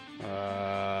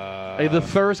 The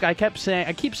Thursday.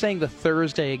 I keep saying the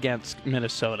Thursday against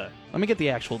Minnesota. Let me get the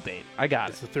actual date. I got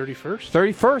It's it. the 31st.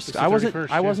 31st. I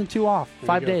 31st, wasn't too off. There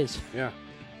 5 you go. days. Yeah.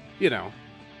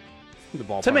 The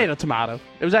ballpark. Tomato.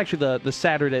 It was actually the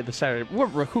Saturday.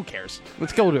 Who cares?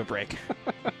 Let's go to a break.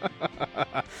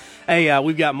 Hey,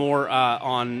 we've got more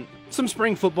on some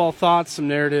spring football thoughts, some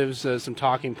narratives, some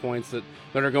talking points that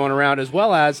are going around, as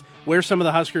well as where some of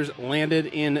the Huskers landed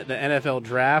in the NFL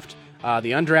draft,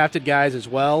 the undrafted guys as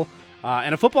well,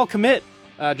 and a football commit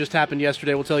just happened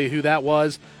yesterday. We'll tell you who that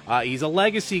was. He's a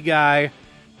legacy guy.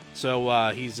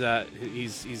 So he's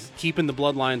keeping the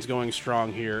bloodlines going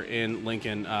strong here in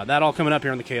Lincoln. That all coming up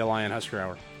here on the KLIN Husker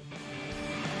Hour.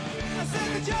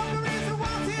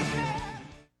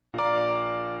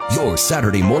 Your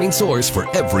Saturday morning source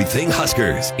for everything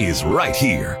Huskers is right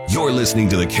here. You're listening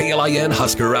to the KLIN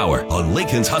Husker Hour on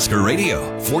Lincoln's Husker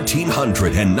Radio,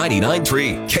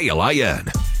 1499.3 KLIN.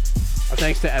 Our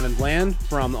thanks to Evan Bland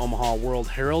from the Omaha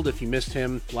World-Herald. If you missed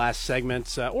him last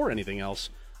segment or anything else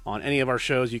on any of our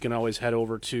shows, you can always head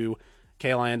over to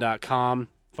KLIN.com,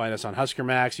 find us on Husker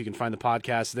Max. You can find the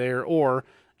podcast there, or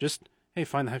just,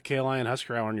 find the KLIN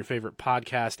Husker Hour on your favorite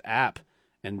podcast app.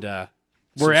 And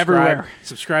we're everywhere.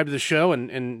 Subscribe to the show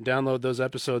and download those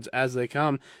episodes as they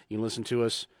come. You can listen to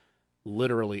us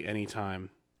literally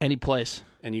anytime. Any place.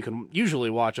 And you can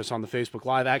usually watch us on the Facebook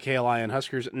Live at KLIN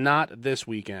Huskers. Not this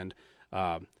weekend.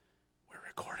 We're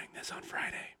recording this on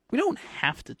Friday. We don't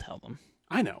have to tell them.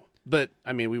 I know. But,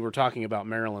 we were talking about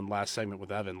Maryland last segment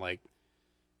with Evan. Like,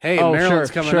 hey, Maryland's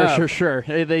coming up. Sure.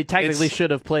 They technically should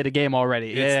have played a game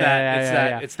already.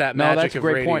 It's that magic of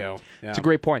radio. Point. Yeah. It's a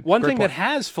great point. One thing that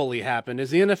has fully happened is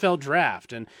the NFL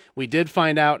draft. And we did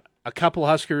find out a couple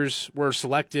Huskers were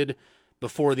selected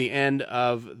before the end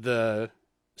of the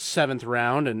 7th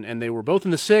round. And they were both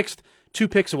in the 6th. 2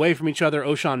 picks away from each other.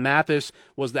 O'Shawn Mathis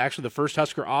was actually the first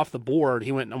Husker off the board.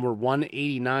 He went number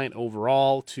 189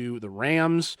 overall to the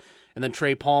Rams. And then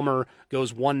Trey Palmer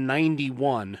goes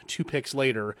 191, 2 picks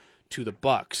later, to the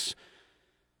Bucks.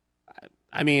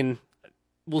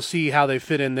 We'll see how they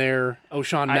fit in there.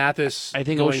 O'Shawn Mathis, I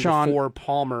think going O'Shawn before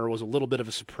Palmer was a little bit of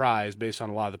a surprise based on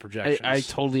a lot of the projections. I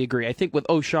totally agree. I think with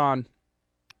O'Shawn,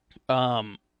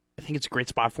 I think it's a great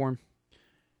spot for him.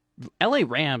 LA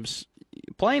Rams,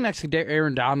 playing next to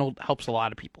Aaron Donald helps a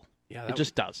lot of people. Yeah, It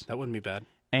just does. That wouldn't be bad.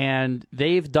 And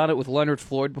they've done it with Leonard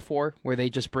Floyd before, where they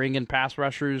just bring in pass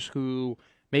rushers who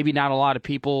maybe not a lot of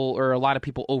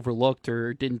people overlooked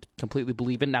or didn't completely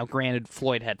believe in. Now, granted,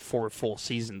 Floyd had 4 full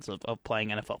seasons of playing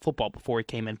NFL football before he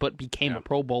came in, but became a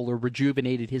Pro Bowler,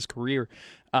 rejuvenated his career.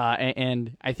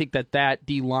 And I think that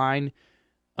D-line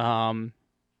and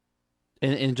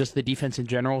just the defense in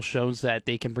general shows that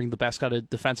they can bring the best out of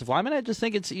defensive linemen. I just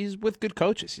think he's with good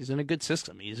coaches. He's in a good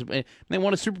system. They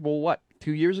won a Super Bowl,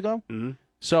 2 years ago? Mm-hmm.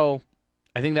 So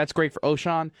I think that's great for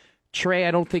O'Shawn. Trey,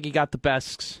 I don't think he got the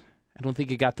best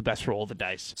roll of the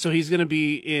dice. So he's going to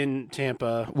be in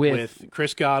Tampa with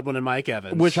Chris Godwin and Mike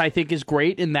Evans, which I think is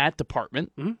great in that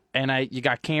department. Mm-hmm. And you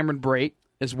got Cameron Brate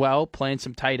as well playing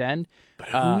some tight end. But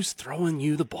who's throwing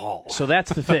you the ball? So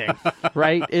that's the thing,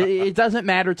 right? It doesn't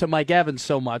matter to Mike Evans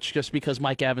so much just because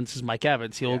Mike Evans is Mike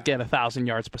Evans. He'll get 1,000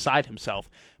 yards beside himself.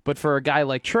 But for a guy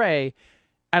like Trey,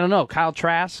 I don't know. Kyle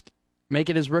Trask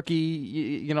making his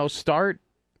rookie, start,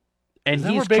 and is that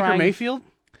he's where Baker trying. Mayfield?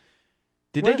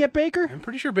 Did they get Baker? I'm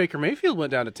pretty sure Baker Mayfield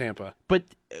went down to Tampa. But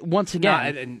once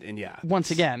again, once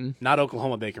again, not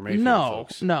Oklahoma Baker Mayfield.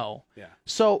 Folks. No. Yeah.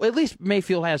 So at least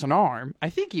Mayfield has an arm. I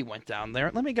think he went down there.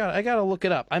 I got to look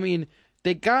it up. I mean,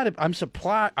 they got it. I'm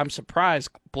surprised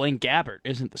Blaine Gabbert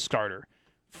isn't the starter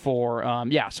for.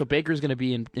 So Baker's going to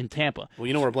be in Tampa. Well,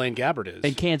 you know where Blaine Gabbert is?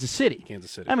 In Kansas City.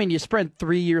 I mean, you spent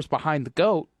 3 years behind the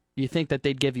GOAT. You think that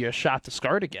they'd give you a shot to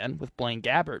start again with Blaine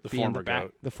Gabbert,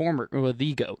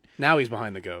 the GOAT. Now he's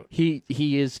behind the GOAT. He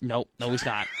is no, he's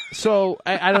not. So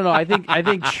I don't know. I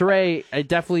think Trey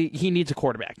he needs a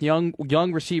quarterback. Young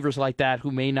receivers like that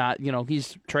who may not.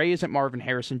 Trey isn't Marvin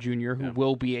Harrison Jr. who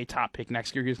will be a top pick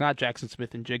next year. He's not Jackson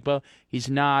Smith and Jigba. He's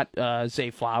not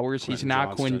Zay Flowers. He's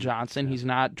not Quinn Johnson. He's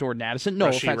not Jordan Addison. No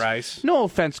Rashee offense. Rice. No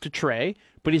offense to Trey,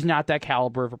 but he's not that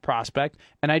caliber of a prospect.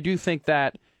 And I do think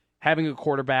that having a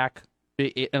quarterback,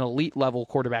 an elite level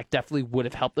quarterback, definitely would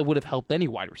have helped. It would have helped any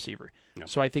wide receiver. Yep.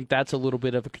 So I think that's a little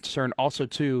bit of a concern. Also,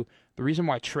 too, the reason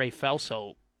why Trey fell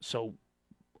so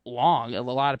long, a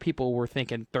lot of people were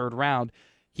thinking 3rd round.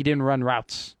 He didn't run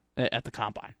routes at the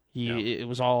combine. It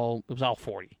was all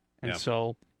 40, and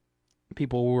so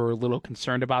people were a little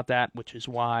concerned about that, which is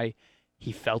why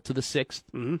he fell to the 6th,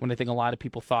 when I think a lot of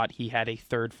people thought he had a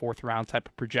 3rd, 4th round type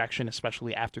of projection,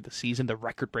 especially after the season, the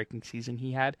record-breaking season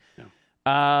he had.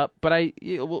 Yeah. But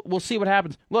we'll see what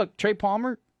happens. Look, Trey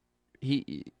Palmer,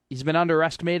 he's been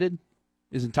underestimated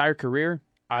his entire career.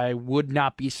 I would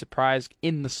not be surprised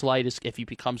in the slightest if he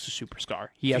becomes a superstar.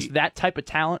 He has that type of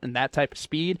talent and that type of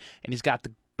speed, and he's got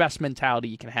the best mentality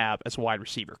you can have as a wide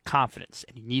receiver, confidence,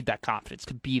 and you need that confidence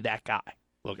to be that guy.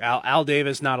 Look, Al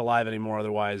Davis not alive anymore.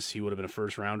 Otherwise, he would have been a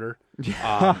 1st rounder.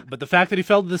 But the fact that he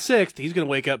fell to the 6th, he's going to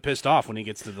wake up pissed off when he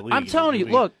gets to the league. I'm telling you,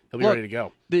 he'll be ready to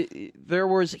go.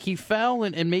 He fell,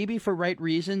 and maybe for right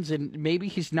reasons, and maybe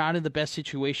he's not in the best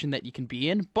situation that you can be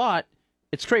in. But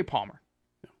it's Trey Palmer.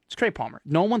 It's Trey Palmer.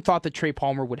 No one thought that Trey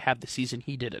Palmer would have the season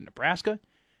he did in Nebraska,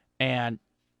 and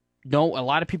a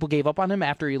lot of people gave up on him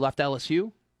after he left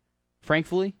LSU.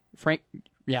 Frankly.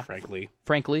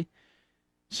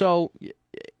 So.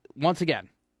 Once again,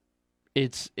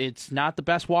 it's not the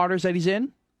best waters that he's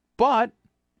in, but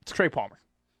it's Trey Palmer.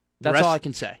 That's all I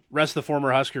can say. Rest of the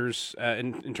former Huskers,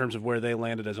 in terms of where they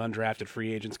landed as undrafted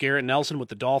free agents: Garrett Nelson with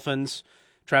the Dolphins,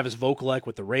 Travis Vokalek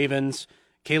with the Ravens,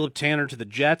 Caleb Tanner to the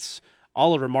Jets,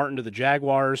 Oliver Martin to the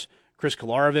Jaguars, Chris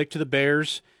Kolarevic to the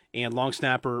Bears, and long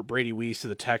snapper Brady Weiss to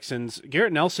the Texans.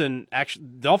 Garrett Nelson, actually,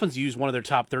 the Dolphins used one of their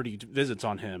top 30 visits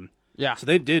on him. Yeah. So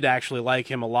they did actually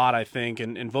like him a lot, I think,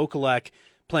 and Vokalek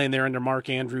playing there under Mark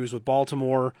Andrews with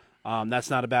Baltimore. That's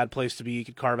not a bad place to be. You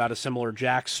could carve out a similar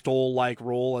Jack Stoll-like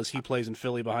role as he plays in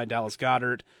Philly behind Dallas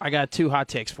Goedert. I got 2 hot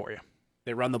takes for you.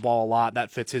 They run the ball a lot.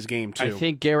 That fits his game, too. I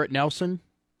think Garrett Nelson,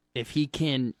 if he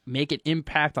can make an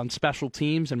impact on special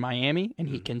teams in Miami and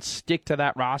he can stick to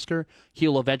that roster,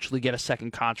 he'll eventually get a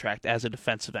second contract as a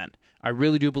defensive end. I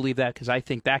really do believe that because I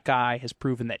think that guy has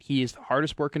proven that he is the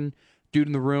hardest working dude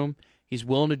in the room. He's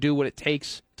willing to do what it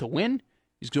takes to win.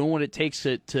 He's doing what it takes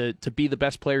to be the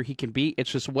best player he can be.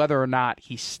 It's just whether or not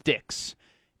he sticks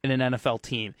in an NFL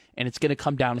team, and it's going to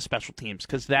come down to special teams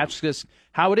because that's just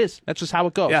how it is. That's just how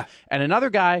it goes. Yeah. And another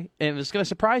guy, and it's going to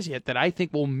surprise you, that I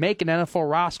think will make an NFL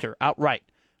roster outright,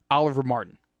 Oliver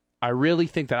Martin. I really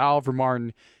think that Oliver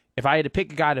Martin, if I had to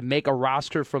pick a guy to make a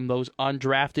roster from those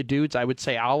undrafted dudes, I would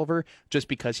say Oliver, just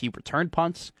because he returned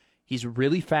punts. He's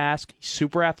really fast. He's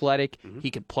super athletic. He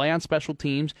can play on special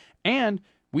teams, and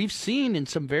we've seen in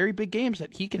some very big games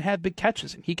that he can have big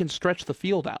catches and he can stretch the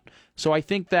field out. So I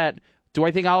think that, do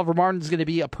I think Oliver Martin is going to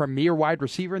be a premier wide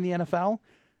receiver in the NFL?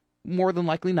 More than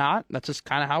likely not. That's just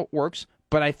kind of how it works.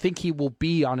 but I think he will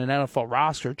be on an NFL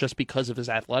roster just because of his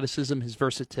athleticism, his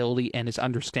versatility, and his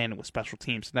understanding with special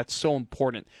teams. And that's so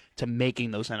important to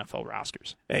making those NFL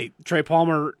rosters. Hey, Trey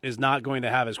Palmer is not going to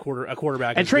have a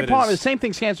quarterback. And Trey Palmer, the same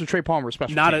thing stands with Trey Palmer,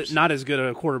 special teams. Not as good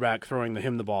a quarterback throwing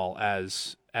him the ball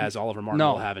as Oliver Martin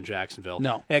will have in Jacksonville.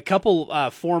 No, a couple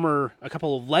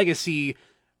of legacy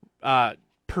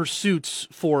pursuits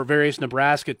for various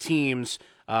Nebraska teams.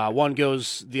 One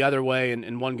goes the other way,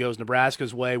 and one goes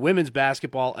Nebraska's way. Women's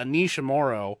basketball, Anisha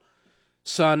Morrow,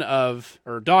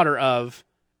 daughter of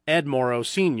Ed Morrow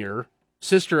Sr.,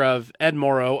 sister of Ed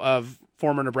Morrow of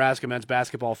former Nebraska men's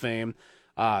basketball fame.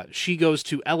 She goes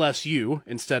to LSU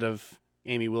instead of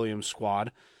Amy Williams'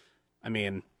 squad. I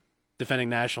mean, defending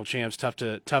national champs, tough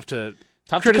to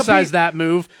criticize that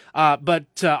move.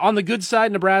 But on the good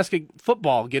side, Nebraska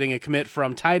football getting a commit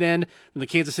from tight end from the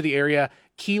Kansas City area,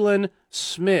 Keelan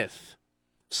Smith,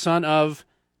 son of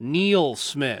Neil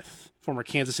Smith, former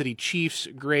Kansas City Chiefs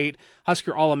great,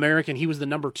 Husker All-American. He was the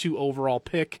number 2 overall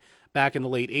pick back in the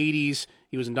late 80s.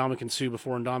 He was in Ndamukong Suh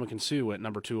before Ndamukong Suh went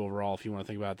number 2 overall, if you want to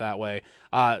think about it that way.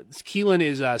 Keelan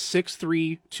is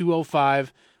 6'3",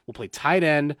 205, will play tight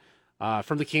end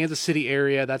from the Kansas City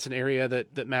area. That's an area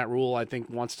that Matt Rule, I think,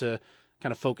 wants to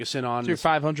kind of focus in on. It's your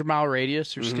 500-mile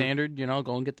radius, your standard,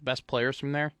 go and get the best players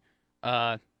from there.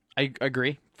 I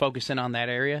agree. Focus in on that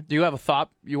area. Do you have a thought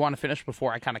you want to finish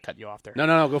before I kind of cut you off there?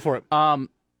 No, go for it.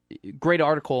 Great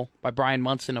article by Brian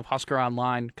Munson of Husker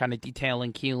Online, kind of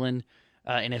detailing Keelan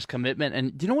and his commitment.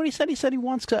 And do you know what he said? He said he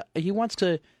wants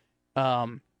to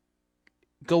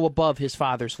go above his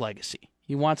father's legacy.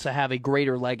 He wants to have a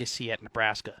greater legacy at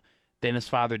Nebraska than his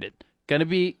father did. Gonna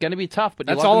be tough, but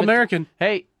that's All-American.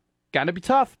 Hey, gotta be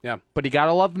tough. Yeah, but you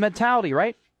gotta love the mentality,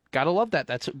 right? Gotta love that.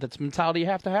 That's mentality you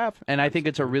have to have. And I think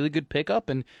it's a really good pickup.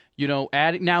 And,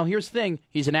 now here's the thing.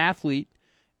 He's an athlete,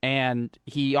 and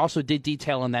he also did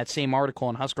detail in that same article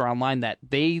on Husker Online that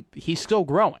he's still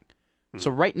growing. So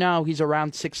right now he's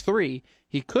around 6'3".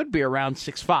 He could be around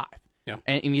 6'5". Yeah.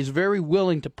 And he's very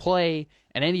willing to play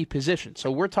at any position.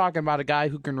 So we're talking about a guy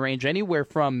who can range anywhere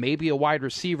from maybe a wide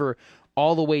receiver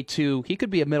all the way to, he could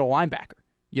be a middle linebacker,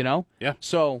 Yeah.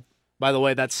 So, by the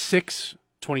way, that's 6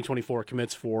 2024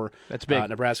 commits for that's big.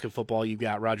 Nebraska football. You've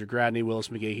got Roger Gradney, Willis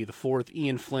McGahee IV,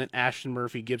 Ian Flint, Ashton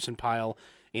Murphy, Gibson Pyle,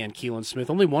 and Keelan Smith.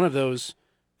 Only one of those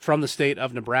from the state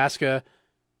of Nebraska,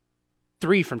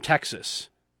 3 from Texas.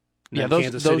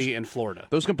 Kansas City and Florida.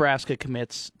 Those Nebraska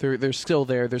commits, they're still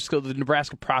there. There's still the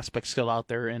Nebraska prospects still out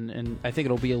there, and I think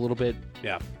it'll be a little bit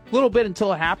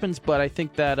until it happens. But I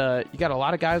think that you got a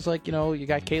lot of guys like you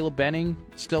got Caleb Benning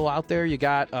still out there. You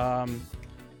got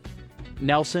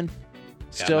Nelson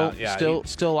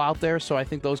still out there. So I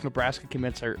think those Nebraska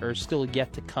commits are still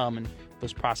yet to come, and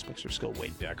those prospects are still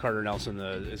waiting. Yeah, Carter Nelson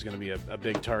is going to be a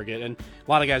big target, and a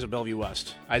lot of guys at Bellevue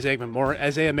West. Isaiah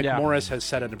McMorris has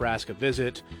set a Nebraska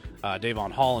visit. Davon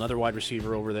Hall, another wide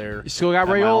receiver over there. You still got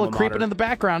Raiola creeping in the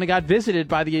background. He got visited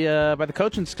by the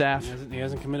coaching staff. He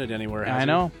hasn't committed anywhere. I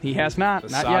know he has not.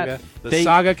 Not yet. The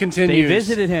saga continues.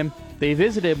 They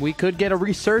visited him. We could get a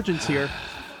resurgence here.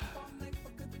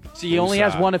 See, he only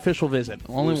has one official visit.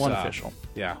 Only one official.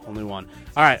 Yeah, only one.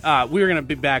 All right, we're going to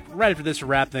be back right after this to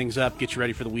wrap things up, get you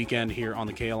ready for the weekend here on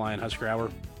the KLIN Husker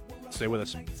Hour. Stay with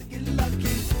us.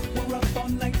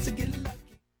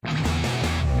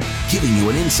 Giving you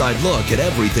an inside look at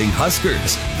everything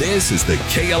Huskers. This is the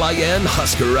KLIN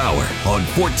Husker Hour on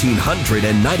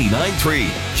 1499.3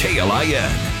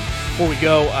 KLIN. Before we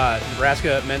go,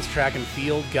 Nebraska men's track and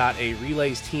field got a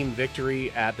relays team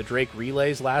victory at the Drake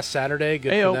Relays last Saturday.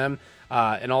 Good for them.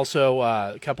 And also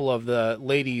a couple of the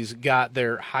ladies got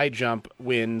their high jump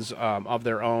wins of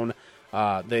their own.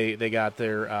 They got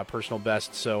their personal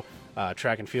best. So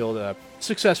track and field, a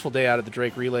successful day out at the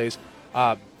Drake Relays.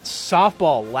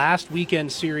 Softball, last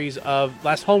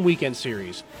home weekend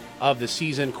series of the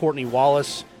season. Courtney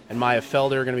Wallace and Maya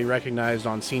Felder are going to be recognized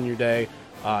on Senior Day.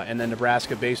 And then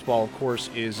Nebraska baseball, of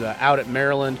course, is out at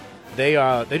Maryland. They're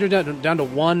down to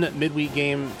one midweek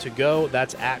game to go.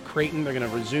 That's at Creighton. They're going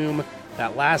to resume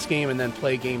that last game and then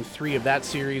play game 3 of that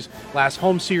series. Last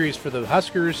home series for the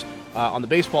Huskers on the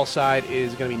baseball side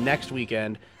is going to be next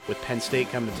weekend with Penn State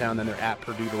coming to town. Then they're at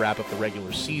Purdue to wrap up the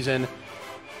regular season.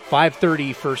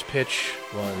 5:30 first pitch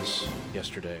was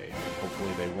yesterday.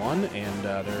 Hopefully they won, and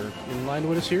they're in line to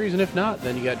win a series. And if not,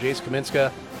 then you got Jace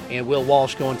Kaminska and Will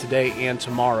Walsh going today and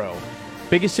tomorrow.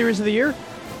 Biggest series of the year?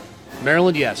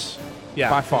 Maryland, yes. Yeah,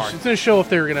 by far. It's going to show if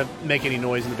they're going to make any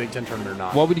noise in the Big Ten tournament or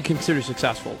not. What would you consider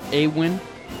successful? A win?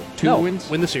 2 wins?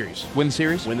 Win the series. Win the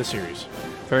series? Win the series.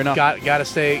 Fair enough. Got to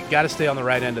stay on the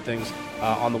right end of things.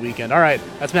 on the weekend. All right,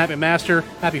 that's Matt McMaster.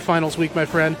 Happy finals week, my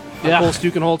friend. I'm Yeah. Cole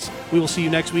Stukenholtz. We will see you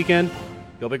next weekend.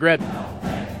 Go Big Red.